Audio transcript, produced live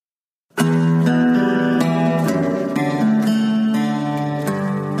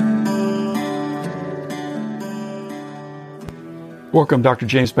Welcome, Dr.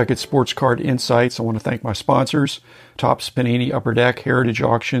 James Beckett, Sports Card Insights. I want to thank my sponsors, Topps, Panini, Upper Deck, Heritage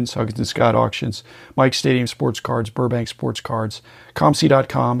Auctions, Huggins & Scott Auctions, Mike Stadium Sports Cards, Burbank Sports Cards,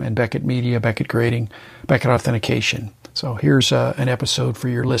 ComC.com, and Beckett Media, Beckett Grading, Beckett Authentication. So here's an episode for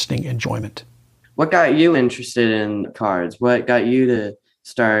your listening enjoyment. What got you interested in cards? What got you to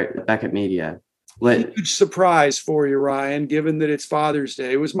start Beckett Media? Huge surprise for you, Ryan, given that it's Father's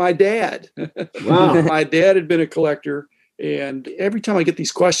Day. It was my dad. Wow. My dad had been a collector. And every time I get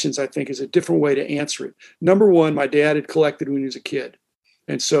these questions, I think is a different way to answer it. Number one, my dad had collected when he was a kid.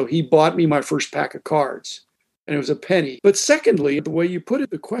 And so he bought me my first pack of cards, and it was a penny. But secondly, the way you put it,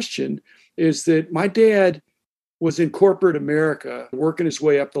 the question is that my dad was in corporate America, working his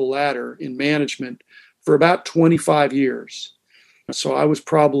way up the ladder in management for about 25 years. So I was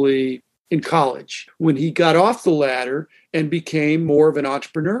probably in college when he got off the ladder and became more of an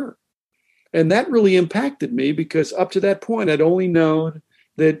entrepreneur. And that really impacted me because up to that point, I'd only known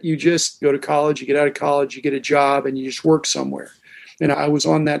that you just go to college, you get out of college, you get a job, and you just work somewhere. And I was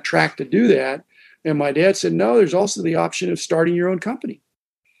on that track to do that. And my dad said, no, there's also the option of starting your own company.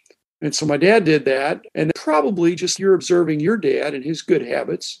 And so my dad did that. And probably just you're observing your dad and his good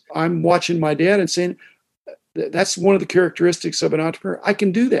habits. I'm watching my dad and saying, that's one of the characteristics of an entrepreneur. I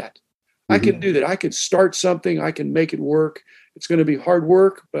can do that. I can do that. I could start something. I can make it work. It's going to be hard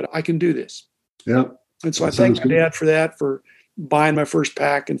work, but I can do this. Yeah. And so I thank my dad for that, for buying my first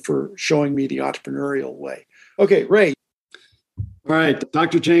pack and for showing me the entrepreneurial way. Okay, Ray. All right,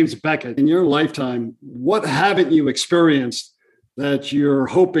 Dr. James Beckett, in your lifetime, what haven't you experienced that you're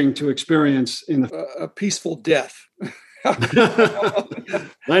hoping to experience in a peaceful death?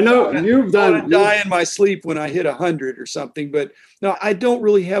 I know you've done. I want to die in my sleep when I hit 100 or something, but no, I don't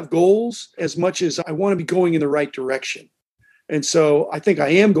really have goals as much as I want to be going in the right direction. And so I think I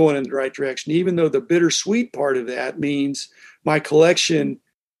am going in the right direction, even though the bittersweet part of that means my collection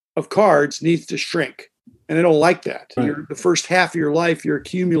of cards needs to shrink. And I don't like that. Right. The first half of your life, you're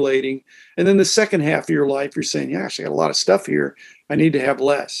accumulating. And then the second half of your life, you're saying, yeah, I got a lot of stuff here. I need to have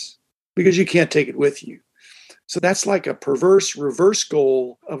less because you can't take it with you. So that's like a perverse reverse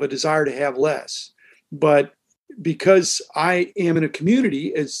goal of a desire to have less. But because I am in a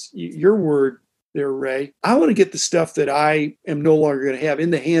community, as your word there, Ray, I want to get the stuff that I am no longer going to have in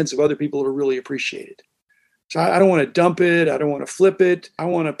the hands of other people who really appreciate it. So I don't want to dump it. I don't want to flip it. I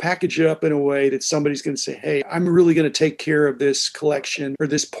want to package it up in a way that somebody's going to say, hey, I'm really going to take care of this collection or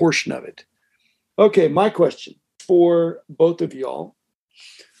this portion of it. Okay, my question for both of y'all.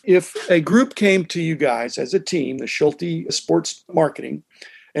 If a group came to you guys as a team, the Schulte Sports Marketing,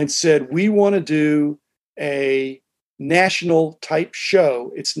 and said, we want to do a national type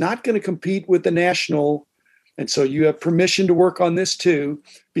show, it's not going to compete with the national. And so you have permission to work on this too,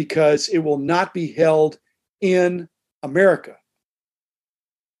 because it will not be held in America.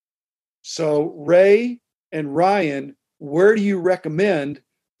 So Ray and Ryan, where do you recommend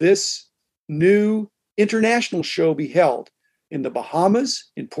this new international show be held? In the Bahamas,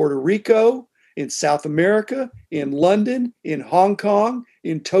 in Puerto Rico, in South America, in London, in Hong Kong,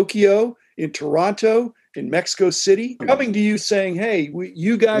 in Tokyo, in Toronto, in Mexico City, coming to you saying, hey,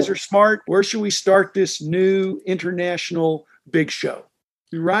 you guys are smart. Where should we start this new international big show?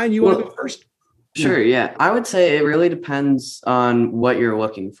 Ryan, you want to go first? Sure, yeah. I would say it really depends on what you're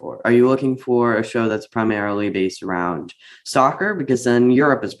looking for. Are you looking for a show that's primarily based around soccer? Because then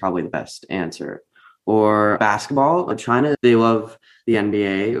Europe is probably the best answer. Or basketball. China, they love the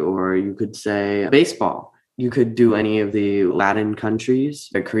NBA. Or you could say baseball. You could do any of the Latin countries.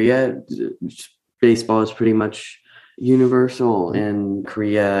 Korea, baseball is pretty much universal in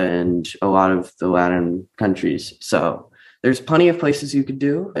Korea and a lot of the Latin countries. So there's plenty of places you could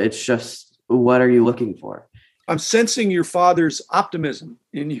do. It's just, what are you looking for? I'm sensing your father's optimism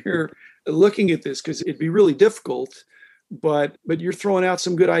in your looking at this, because it'd be really difficult, but you're throwing out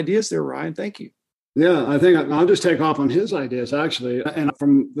some good ideas there, Ryan. Thank you. Yeah, I think I'll just take off on his ideas, actually. And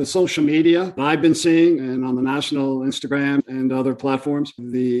from the social media I've been seeing and on the national Instagram and other platforms,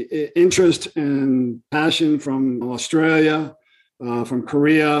 the interest and passion from Australia, from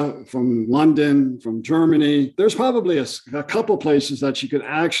Korea, from London, from Germany. There's probably a couple places that you could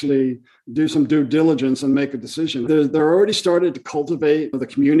actually do some due diligence and make a decision. They're already started to cultivate the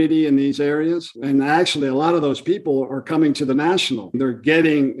community in these areas. And actually, a lot of those people are coming to the national. They're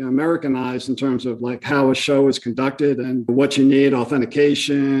getting Americanized in terms of like how a show is conducted and what you need,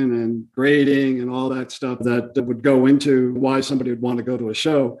 authentication and grading and all that stuff that would go into why somebody would want to go to a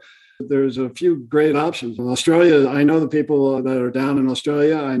show. there's a few great options. In Australia, I know the people that are down in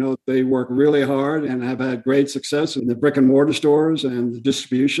Australia. I know they work really hard and have had great success in the brick and mortar stores and the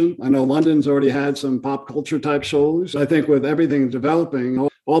distribution. I know London's already had some pop culture type shows. I think with everything developing,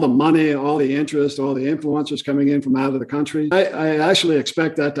 all the money, all the interest, all the influencers coming in from out of the country, I actually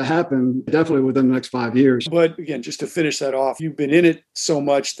expect that to happen definitely within the next 5 years. But again, just to finish that off, you've been in it so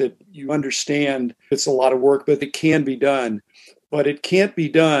much that you understand it's a lot of work, but it can be done. But it can't be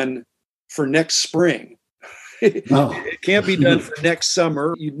done for next spring. No. It can't be done for next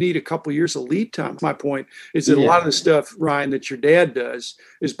summer. You'd need a couple of years of lead time. My point is that a lot of the stuff, Ryan, that your dad does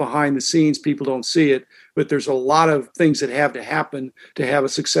is behind the scenes. People don't see it, but there's a lot of things that have to happen to have a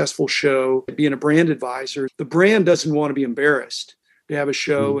successful show. Being a brand advisor, the brand doesn't want to be embarrassed to have a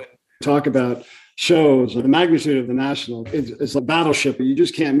show. Talk about shows, the magnitude of the National. It's a battleship. You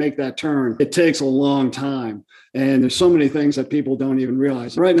just can't make that turn. It takes a long time. And there's so many things that people don't even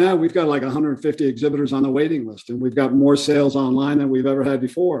realize. Right now, we've got like 150 exhibitors on the waiting list, and we've got more sales online than we've ever had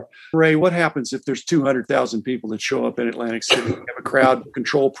before. Ray, what happens if there's 200,000 people that show up in Atlantic City? Do you have a crowd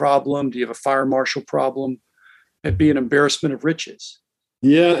control problem? Do you have a fire marshal problem? It'd be an embarrassment of riches.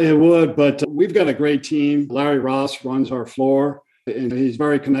 Yeah, it would. But we've got a great team. Larry Ross runs our floor, and he's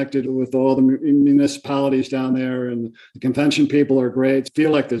very connected with all the municipalities down there. And the convention people are great. I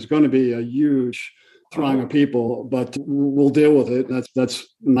feel like there's going to be a huge throng of people, but we'll deal with it. That's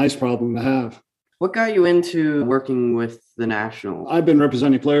a nice problem to have. What got you into working with the National? I've been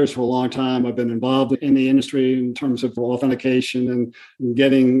representing players for a long time. I've been involved in the industry in terms of authentication and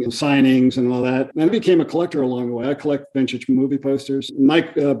getting signings and all that. And I became a collector along the way. I collect vintage movie posters.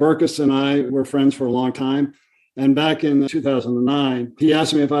 Mike Burkus and I were friends for a long time. And back in 2009, he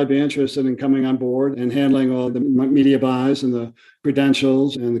asked me if I'd be interested in coming on board and handling all the media buys and the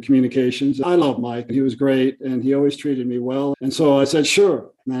credentials and the communications. I love Mike. He was great, and he always treated me well. And so I said, sure.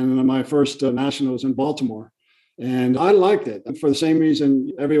 And my first national was in Baltimore. And I liked it for the same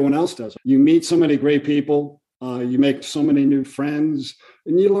reason everyone else does. You meet so many great people. You make so many new friends,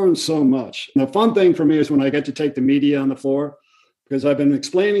 and you learn so much. And the fun thing for me is when I get to take the media on the floor, because I've been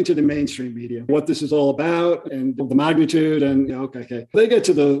explaining to the mainstream media what this is all about and the magnitude. And okay. They get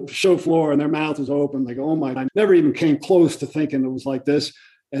to the show floor and their mouth is open. They go, oh my, I never even came close to thinking it was like this.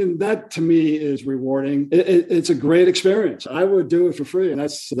 And that to me is rewarding. It's a great experience. I would do it for free. And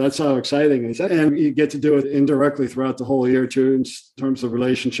that's how exciting it is. And you get to do it indirectly throughout the whole year too, in terms of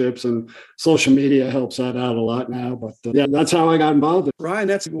relationships, and social media helps that out a lot now. But yeah, that's how I got involved. Ryan,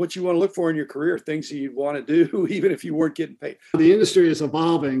 that's what you want to look for in your career, things that you'd want to do, even if you weren't getting paid. The industry is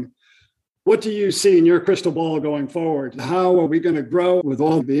evolving. What do you see in your crystal ball going forward? How are we going to grow with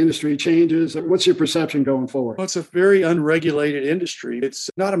all the industry changes? What's your perception going forward? Well, it's a very unregulated industry. It's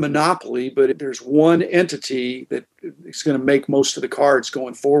not a monopoly, but there's one entity that is going to make most of the cards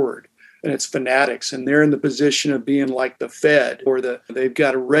going forward, and it's Fanatics. And they're in the position of being like the Fed, or they've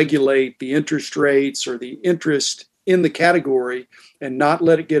got to regulate the interest rates or the interest in the category and not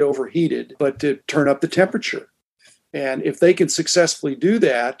let it get overheated, but to turn up the temperature. And if they can successfully do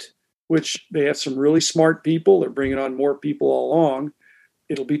that, which they have some really smart people, they're bringing on more people all along,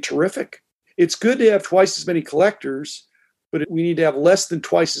 it'll be terrific. It's good to have twice as many collectors, but we need to have less than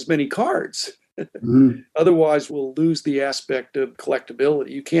twice as many cards. Mm-hmm. Otherwise, we'll lose the aspect of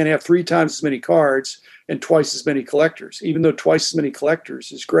collectability. You can't have 3 times as many cards and twice as many collectors, even though twice as many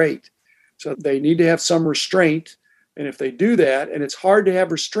collectors is great. So they need to have some restraint. And if they do that, and it's hard to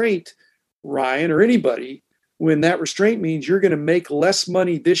have restraint, Ryan, or anybody, when that restraint means you're going to make less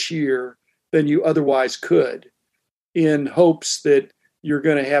money this year than you otherwise could, in hopes that you're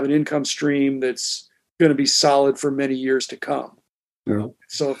going to have an income stream that's going to be solid for many years to come. Yeah.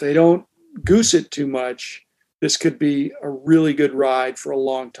 So if they don't goose it too much, this could be a really good ride for a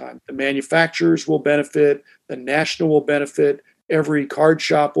long time. The manufacturers will benefit, the National will benefit, every card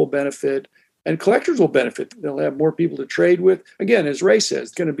shop will benefit, and collectors will benefit. They'll have more people to trade with. Again, as Ray says,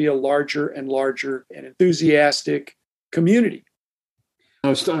 it's going to be a larger and larger and enthusiastic community. I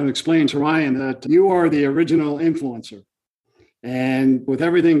was trying to explain to Ryan that you are the original influencer. And with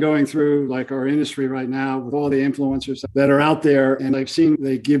everything going through like our industry right now, with all the influencers that are out there, and I've seen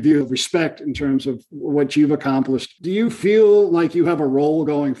they give you respect in terms of what you've accomplished. Do you feel like you have a role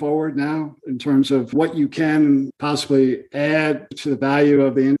going forward now in terms of what you can possibly add to the value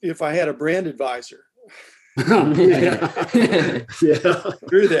of the industry? If I had a brand advisor. Yeah.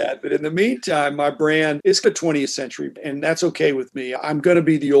 Through that. But in the meantime, my brand is the 20th century, and that's okay with me. I'm going to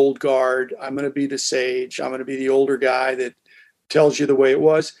be the old guard. I'm going to be the sage. I'm going to be the older guy that tells you the way it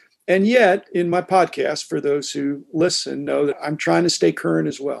was. And yet, in my podcast, for those who listen, know that I'm trying to stay current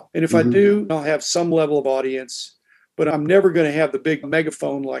as well. And if I do, I'll have some level of audience, but I'm never going to have the big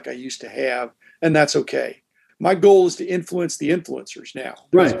megaphone like I used to have, and that's okay. My goal is to influence the influencers now.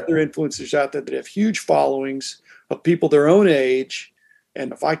 There's other influencers out there that have huge followings of people their own age,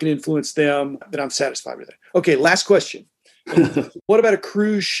 and if I can influence them, then I'm satisfied with it. Okay, last question. What about a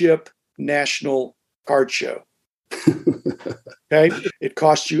cruise ship national card show? Okay, it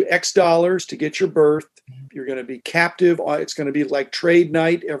costs you X dollars to get your berth. You're going to be captive. It's going to be like trade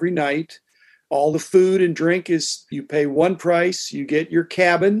night every night. All the food and drink is, you pay one price, you get your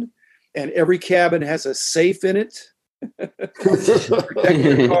cabin, and every cabin has a safe in it. Protect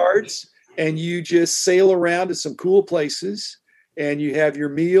your cards, and you just sail around to some cool places, and you have your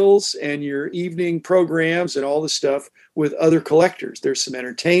meals and your evening programs and all the stuff with other collectors. There's some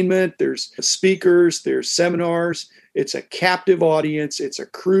entertainment, there's speakers, there's seminars. It's a captive audience. It's a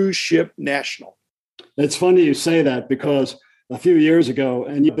cruise ship national. It's funny you say that, because a few years ago,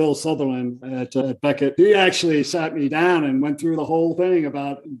 and Bill Sutherland at Beckett, he actually sat me down and went through the whole thing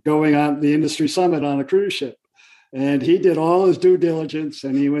about going on the industry summit on a cruise ship. And he did all his due diligence,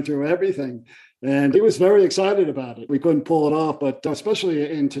 and he went through everything. And he was very excited about it. We couldn't pull it off, but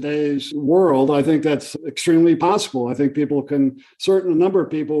especially in today's world, I think that's extremely possible. I think a number of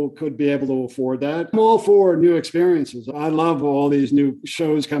people could be able to afford that. I'm all for new experiences. I love all these new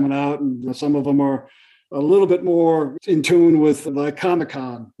shows coming out, and some of them are a little bit more in tune with like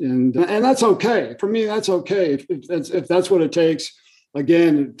Comic-Con. And that's okay. For me, that's okay. If that's what it takes,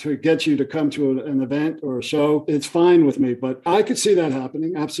 again, to get you to come to an event or a show, it's fine with me. But I could see that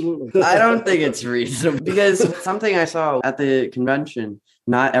happening. Absolutely. I don't think it's reasonable, because something I saw at the convention,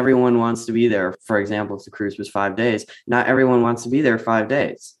 not everyone wants to be there. For example, if the cruise was 5 days, not everyone wants to be there 5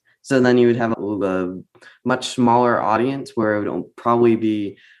 days. So then you would have a much smaller audience where it would probably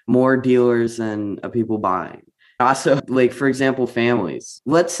be more dealers than people buying. Also, like, for example, families.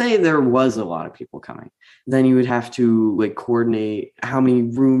 Let's say there was a lot of people coming. Then you would have to coordinate how many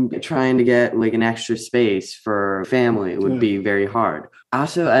rooms, trying to get an extra space for family would be very hard.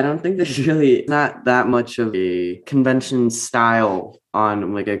 Also, I don't think there's really not that much of a convention style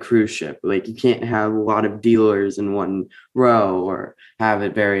on a cruise ship. You can't have a lot of dealers in one row or have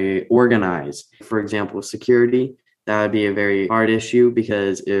it very organized. For example, security, that would be a very hard issue,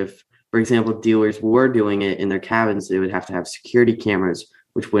 because if, for example, dealers were doing it in their cabins, they would have to have security cameras,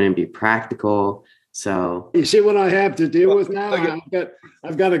 which wouldn't be practical. So you see what I have to deal with now?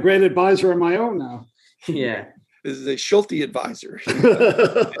 I've got a great advisor of my own now. Yeah. This is a Schulte advisor.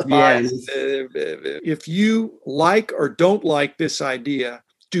 Yeah. If you like or don't like this idea,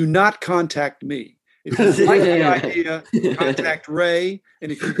 do not contact me. If you like the idea, contact Ray.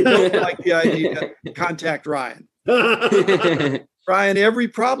 And if you don't like the idea, contact Ryan. Ryan, every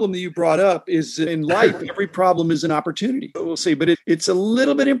problem that you brought up is in life. Every problem is an opportunity. We'll see, but it's a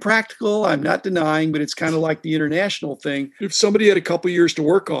little bit impractical. I'm not denying, but it's kind of like the international thing. If somebody had a couple years to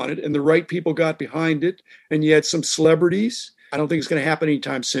work on it and the right people got behind it, and you had some celebrities, I don't think it's going to happen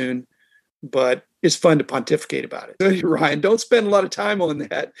anytime soon, but it's fun to pontificate about it. Ryan, don't spend a lot of time on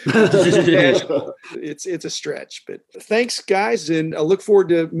that. It's a stretch, but thanks, guys. And I look forward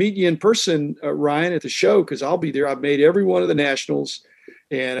to meeting you in person, Ryan, at the show, because I'll be there. I've made every one of the nationals,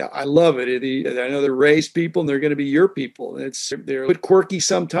 and I love it. I know they're Ray's people, and they're going to be your people. They're a bit quirky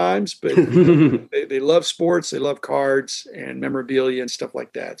sometimes, but they love sports, they love cards and memorabilia and stuff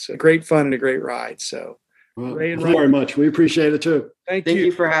like that. So great fun and a great ride. So Ray and Ryan, very much. We appreciate it too. Thank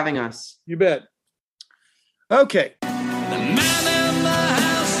you for having us. You bet. Okay.